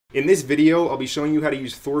In this video, I'll be showing you how to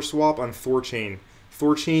use ThorSwap on THORChain.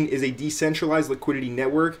 THORChain is a decentralized liquidity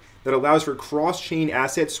network that allows for cross-chain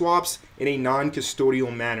asset swaps in a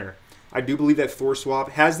non-custodial manner. I do believe that ThorSwap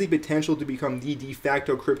has the potential to become the de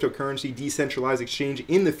facto cryptocurrency decentralized exchange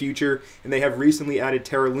in the future, and they have recently added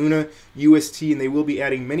Terra Luna, UST, and they will be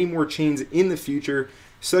adding many more chains in the future,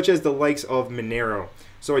 such as the likes of Monero.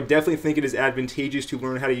 So I definitely think it is advantageous to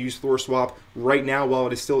learn how to use ThorSwap right now while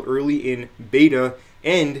it is still early in beta,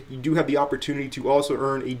 and you do have the opportunity to also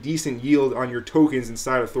earn a decent yield on your tokens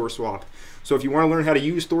inside of ThorSwap. So if you want to learn how to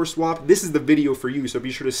use ThorSwap, this is the video for you. So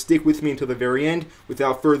be sure to stick with me until the very end.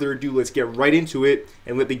 Without further ado, let's get right into it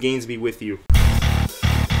and let the gains be with you.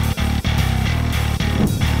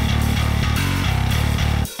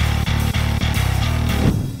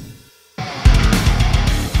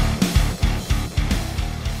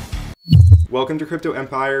 Welcome to Crypto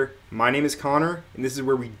Empire. My name is Connor, and this is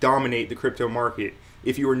where we dominate the crypto market.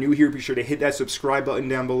 If you are new here, be sure to hit that subscribe button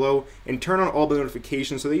down below and turn on all the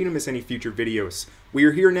notifications so that you don't miss any future videos. We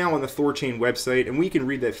are here now on the THORChain website, and we can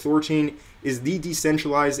read that THORChain is the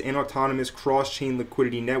decentralized and autonomous cross-chain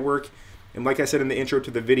liquidity network. And like I said in the intro to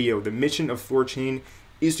the video, the mission of THORChain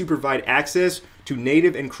is to provide access to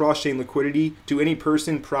native and cross-chain liquidity to any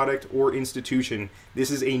person, product, or institution. This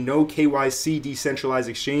is a no KYC decentralized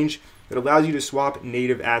exchange that allows you to swap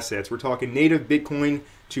native assets. We're talking native Bitcoin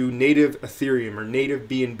to native Ethereum or native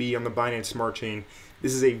BNB on the Binance Smart Chain.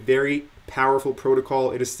 This is a very powerful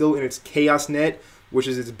protocol. It is still in its chaos net, which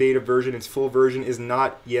is its beta version. Its full version is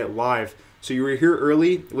not yet live. So you were here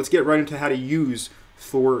early. Let's get right into how to use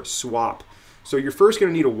THORSwap. So you're first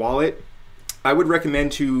going to need a wallet. I would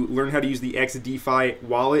recommend to learn how to use the XDEFI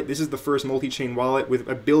Wallet. This is the first multi-chain wallet with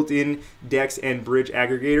a built-in DEX and bridge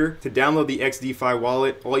aggregator. To download the XDEFI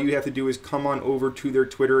Wallet, all you have to do is come on over to their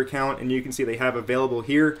Twitter account, and you can see they have available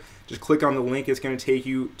here. Just click on the link. It's going to take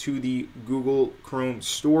you to the Google Chrome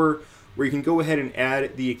store, where you can go ahead and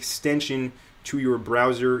add the extension to your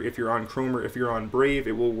browser. If you're on Chrome or if you're on Brave,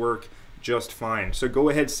 it will work just fine. So go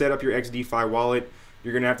ahead, set up your XDEFI Wallet.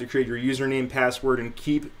 You're going to have to create your username, password, and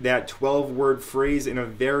keep that 12-word phrase in a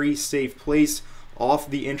very safe place, off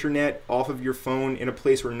the internet, off of your phone, in a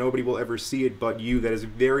place where nobody will ever see it but you. That is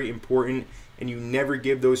very important, and you never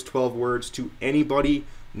give those 12 words to anybody,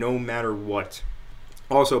 no matter what.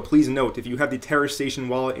 Also, please note, if you have the TerraStation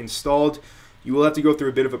wallet installed, you will have to go through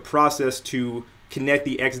a bit of a process to connect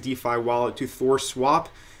the XDEFI wallet to THORSwap.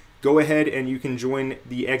 Go ahead and you can join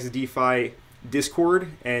the XDEFI Discord,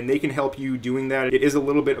 and they can help you doing that. It is a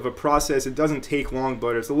little bit of a process. It doesn't take long,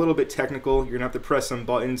 but it's a little bit technical. You're gonna have to press some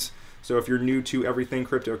buttons. So if you're new to everything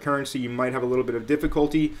cryptocurrency, you might have a little bit of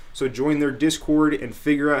difficulty. So join their Discord and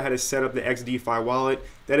figure out how to set up the XDEFI wallet.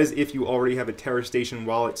 That is if you already have a TerraStation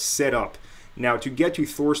wallet set up. Now to get to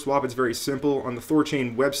THORSwap, it's very simple. On the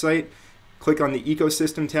THORChain website, click on the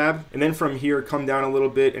ecosystem tab, and then from here come down a little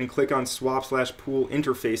bit and click on swap/pool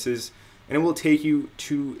interfaces. And it will take you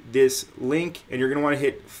to this link, and you're going to want to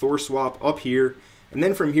hit THORSwap up here, and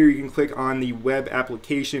then from here you can click on the web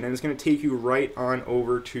application, and it's going to take you right on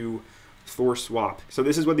over to THORSwap. So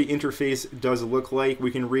this is what the interface does look like. We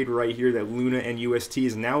can read right here that Luna and UST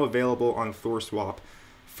is now available on THORSwap.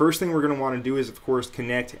 First thing we're going to want to do is, of course,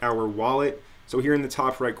 connect our wallet. So here in the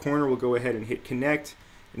top right corner, we'll go ahead and hit connect.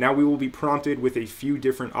 Now we will be prompted with a few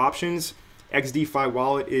different options. XDEFI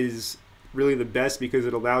Wallet is really the best because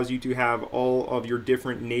it allows you to have all of your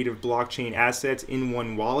different native blockchain assets in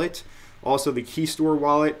one wallet. Also, the Keystore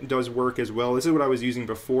wallet does work as well. This is what I was using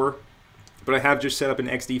before, but I have just set up an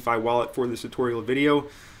XDEFI wallet for this tutorial video.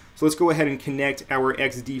 So let's go ahead and connect our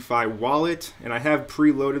XDEFI wallet, and I have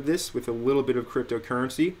preloaded this with a little bit of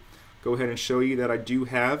cryptocurrency. Go ahead and show you that I do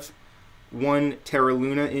have 1 Terra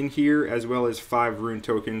Luna in here, as well as 5 RUNE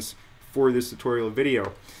tokens for this tutorial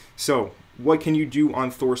video. So what can you do on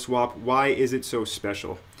THORSwap? Why is it so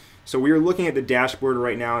special? So we are looking at the dashboard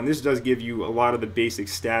right now, and this does give you a lot of the basic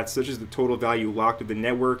stats, such as the total value locked of the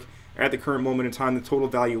network. At the current moment in time, the total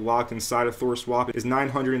value locked inside of THORSwap is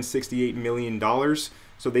 $968 million.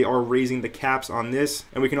 So they are raising the caps on this.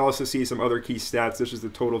 And we can also see some other key stats, such as the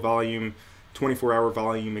total volume, 24-hour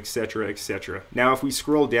volume, etc., etc. Now, if we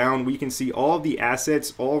scroll down, we can see all of the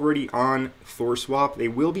assets already on THORSwap. They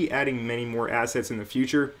will be adding many more assets in the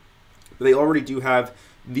future. They already do have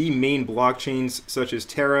the main blockchains such as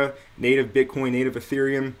Terra, native Bitcoin, native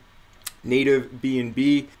Ethereum, native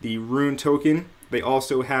BNB, the RUNE token. They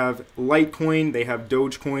also have Litecoin, they have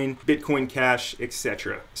Dogecoin, Bitcoin Cash,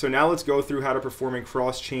 etc. So now let's go through how to perform a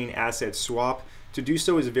cross-chain asset swap. To do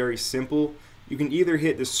so is very simple. You can either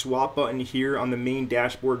hit the swap button here on the main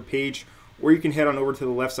dashboard page, or you can head on over to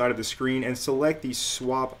the left side of the screen and select the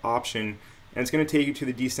swap option and it's going to take you to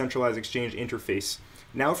the decentralized exchange interface.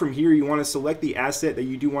 Now from here, you want to select the asset that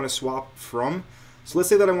you do want to swap from. So let's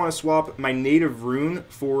say that I want to swap my native Rune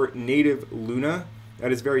for native Luna.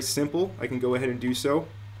 That is very simple. I can go ahead and do so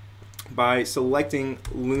by selecting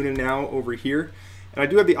Luna now over here. And I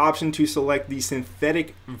do have the option to select the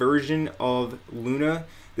synthetic version of Luna.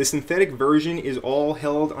 The synthetic version is all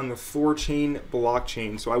held on the THORChain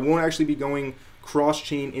blockchain. So I won't actually be going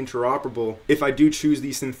cross-chain interoperable if I do choose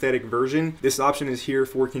the synthetic version. This option is here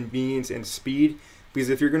for convenience and speed, because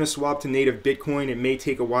if you're going to swap to native Bitcoin, it may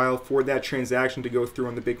take a while for that transaction to go through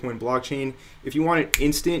on the Bitcoin blockchain. If you want it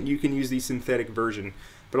instant, you can use the synthetic version.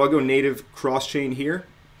 But I'll go native cross-chain here.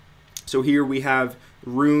 So here we have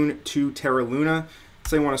Rune to Terra Luna.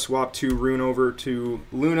 Say I want to swap to Rune over to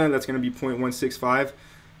Luna. That's going to be 0.165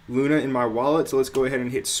 Luna in my wallet. So let's go ahead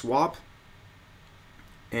and hit swap.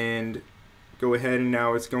 And go ahead and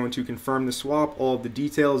now it's going to confirm the swap. All of the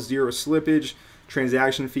details, zero slippage,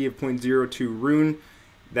 transaction fee of 0.02 Rune.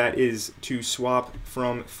 That is to swap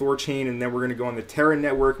from THORChain, and then we're going to go on the Terra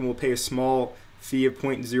network and we'll pay a small fee of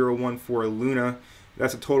 0.014 Luna.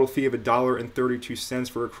 That's a total fee of $1.32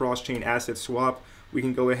 for a cross-chain asset swap. We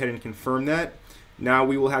can go ahead and confirm that. Now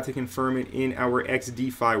we will have to confirm it in our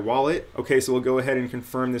XDEFI wallet. Okay, so we'll go ahead and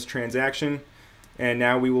confirm this transaction. And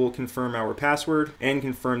now we will confirm our password and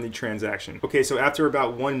confirm the transaction. Okay, so after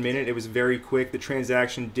about 1 minute, it was very quick. The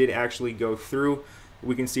transaction did actually go through.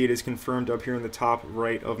 We can see it is confirmed up here in the top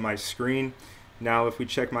right of my screen. Now, if we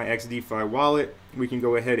check my XDEFI wallet, we can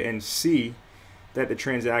go ahead and see that the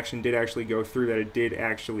transaction did actually go through, that it did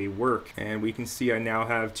actually work. And we can see I now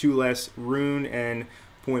have 2 less Rune and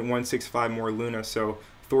 0.165 more Luna. So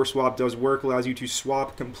THORSwap does work, allows you to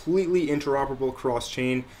swap completely interoperable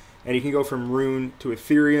cross-chain. And you can go from Rune to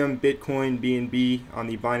Ethereum, Bitcoin, BNB on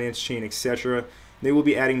the Binance chain, etc. They will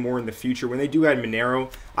be adding more in the future. When they do add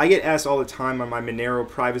Monero, I get asked all the time on my Monero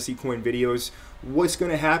privacy coin videos, what's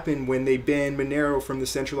going to happen when they ban Monero from the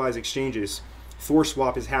centralized exchanges?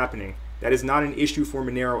 THORSwap is happening. That is not an issue for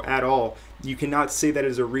Monero at all. You cannot say that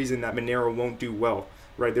is a reason that Monero won't do well,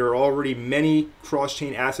 right? There are already many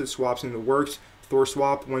cross-chain asset swaps in the works.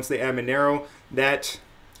 THORSwap, once they add Monero, that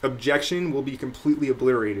objection will be completely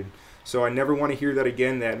obliterated. So I never want to hear that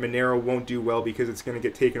again, that Monero won't do well because it's going to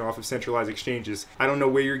get taken off of centralized exchanges. I don't know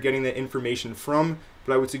where you're getting that information from,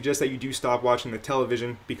 but I would suggest that you do stop watching the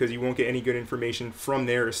television because you won't get any good information from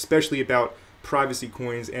there, especially about privacy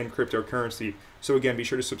coins and cryptocurrency. So again, be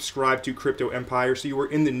sure to subscribe to Crypto Empire so you are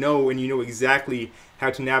in the know and you know exactly how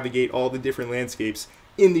to navigate all the different landscapes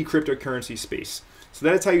in the cryptocurrency space. So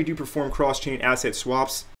that is how you do perform cross-chain asset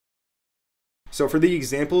swaps. So for the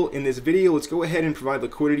example in this video, let's go ahead and provide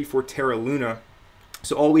liquidity for Terra Luna.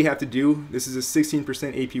 So all we have to do, this is a 16%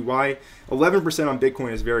 APY, 11% on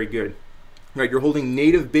Bitcoin is very good. Right, you're holding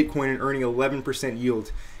native Bitcoin and earning 11%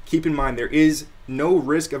 yield. Keep in mind, there is no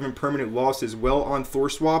risk of impermanent loss as well on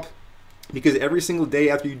THORSwap, because every single day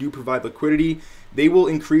after you do provide liquidity, they will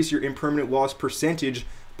increase your impermanent loss percentage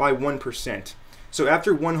by 1%. So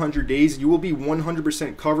after 100 days, you will be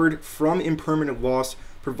 100% covered from impermanent loss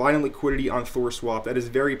providing liquidity on THORSwap. That is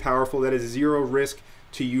very powerful. That is zero risk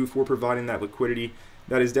to you for providing that liquidity.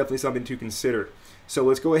 That is definitely something to consider. So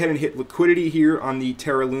let's go ahead and hit liquidity here on the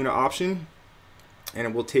Terra Luna option, and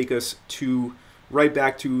it will take us to right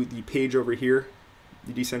back to the page over here,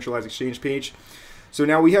 the decentralized exchange page. So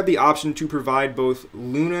now we have the option to provide both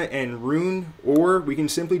Luna and Rune, or we can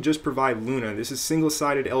simply just provide Luna. This is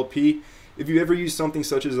single-sided LP. If you ever use something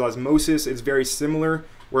such as Osmosis, it's very similar,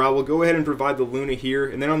 where I will go ahead and provide the Luna here,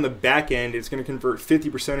 and then on the back end, it's going to convert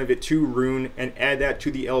 50% of it to Rune and add that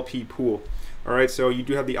to the LP pool. All right, so you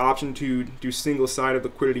do have the option to do single-sided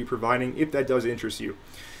liquidity providing if that does interest you.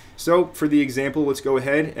 So for the example, let's go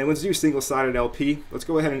ahead and let's do single-sided LP. Let's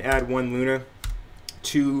go ahead and add 1 Luna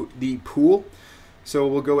to the pool. So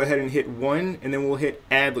we'll go ahead and hit 1, and then we'll hit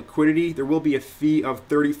add liquidity. There will be a fee of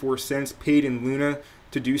 34 cents paid in Luna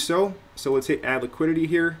to do so. So let's hit add liquidity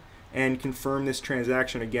here and confirm this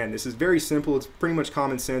transaction again. This is very simple. It's pretty much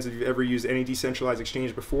common sense if you've ever used any decentralized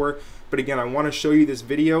exchange before. But again, I want to show you this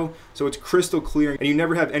video so it's crystal clear and you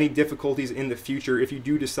never have any difficulties in the future if you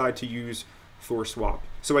do decide to use THORSwap.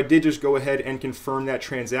 So I did just go ahead and confirm that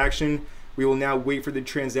transaction. We will now wait for the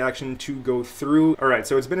transaction to go through. All right,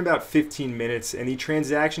 so it's been about 15 minutes and the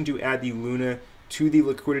transaction to add the Luna to the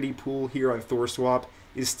liquidity pool here on THORSwap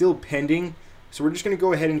is still pending. So we're just going to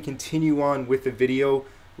go ahead and continue on with the video.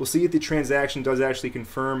 We'll see if the transaction does actually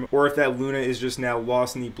confirm or if that Luna is just now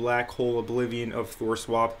lost in the black hole oblivion of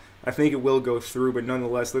THORSwap. I think it will go through, but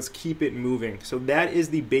nonetheless, let's keep it moving. So that is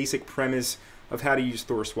the basic premise of how to use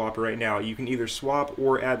THORSwap right now. You can either swap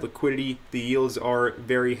or add liquidity. The yields are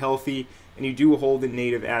very healthy and you do hold the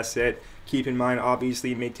native asset, keep in mind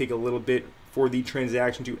obviously it may take a little bit for the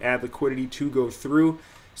transaction to add liquidity to go through.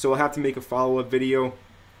 So I'll have to make a follow-up video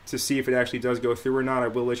to see if it actually does go through or not. I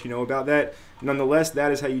will let you know about that. Nonetheless,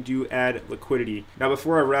 that is how you do add liquidity. Now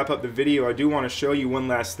before I wrap up the video, I do want to show you one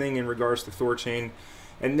last thing in regards to THORChain,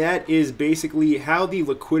 and that is basically how the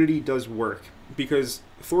liquidity does work, because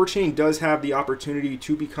THORChain does have the opportunity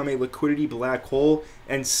to become a liquidity black hole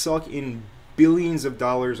and suck in billions of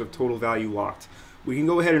dollars of total value locked. We can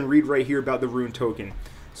go ahead and read right here about the RUNE token.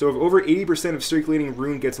 So if over 80% of circulating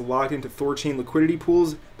RUNE gets locked into THORChain liquidity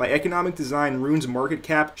pools, by economic design, RUNE's market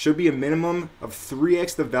cap should be a minimum of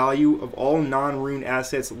 3x the value of all non-RUNE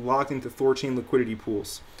assets locked into THORChain liquidity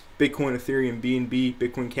pools. Bitcoin, Ethereum, BNB,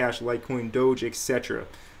 Bitcoin Cash, Litecoin, Doge, etc.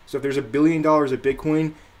 So if there's $1 billion of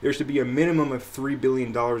Bitcoin, there should be a minimum of $3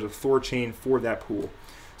 billion of THORChain for that pool.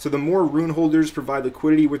 So the more RUNE holders provide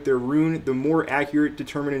liquidity with their RUNE, the more accurate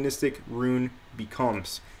deterministic RUNE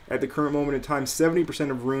becomes. At the current moment in time, 70%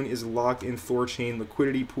 of RUNE is locked in THORChain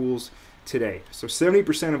liquidity pools today. So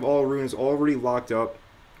 70% of all RUNE is already locked up,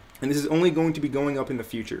 and this is only going to be going up in the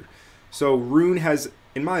future. So RUNE has,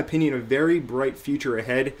 in my opinion, a very bright future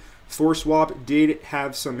ahead. THORSwap did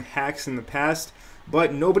have some hacks in the past,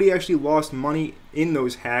 but nobody actually lost money in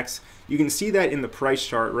those hacks. You can see that in the price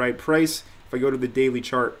chart, right? Price, if I go to the daily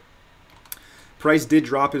chart, price did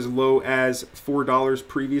drop as low as $4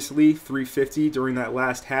 previously, $3.50 during that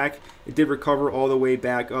last hack. It did recover all the way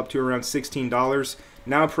back up to around $16.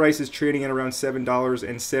 Now price is trading at around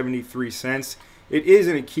 $7.73. It is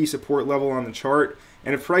in a key support level on the chart,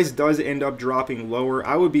 and if price does end up dropping lower,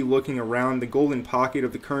 I would be looking around the golden pocket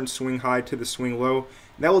of the current swing high to the swing low.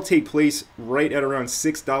 That will take place right at around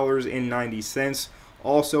 $6.90,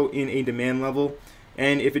 also in a demand level.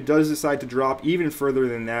 And if it does decide to drop even further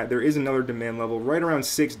than that, there is another demand level right around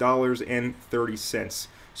 $6.30.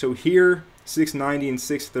 So here, $6.90 and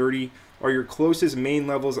 $6.30 are your closest main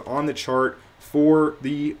levels on the chart for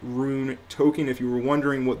the RUNE token. If you were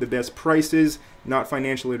wondering what the best price is, not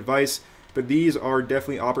financial advice, but these are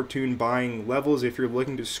definitely opportune buying levels if you're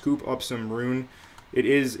looking to scoop up some RUNE. It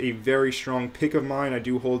is a very strong pick of mine. I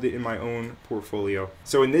do hold it in my own portfolio.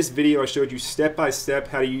 So in this video, I showed you step by step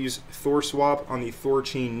how to use THORSwap on the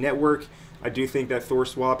THORChain Network. I do think that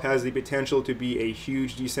THORSwap has the potential to be a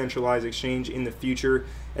huge decentralized exchange in the future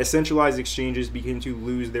as centralized exchanges begin to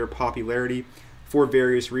lose their popularity for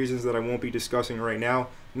various reasons that I won't be discussing right now.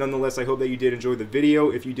 Nonetheless, I hope that you did enjoy the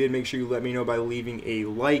video. If you did, make sure you let me know by leaving a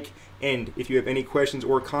like. And if you have any questions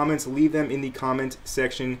or comments, leave them in the comment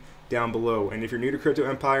section down below. And if you're new to Crypto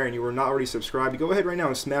Empire and you are not already subscribed, go ahead right now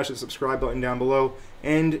and smash the subscribe button down below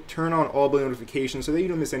and turn on all bell notifications so that you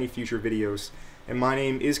don't miss any future videos. And my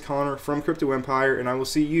name is Connor from Crypto Empire, and I will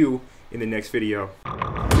see you in the next video.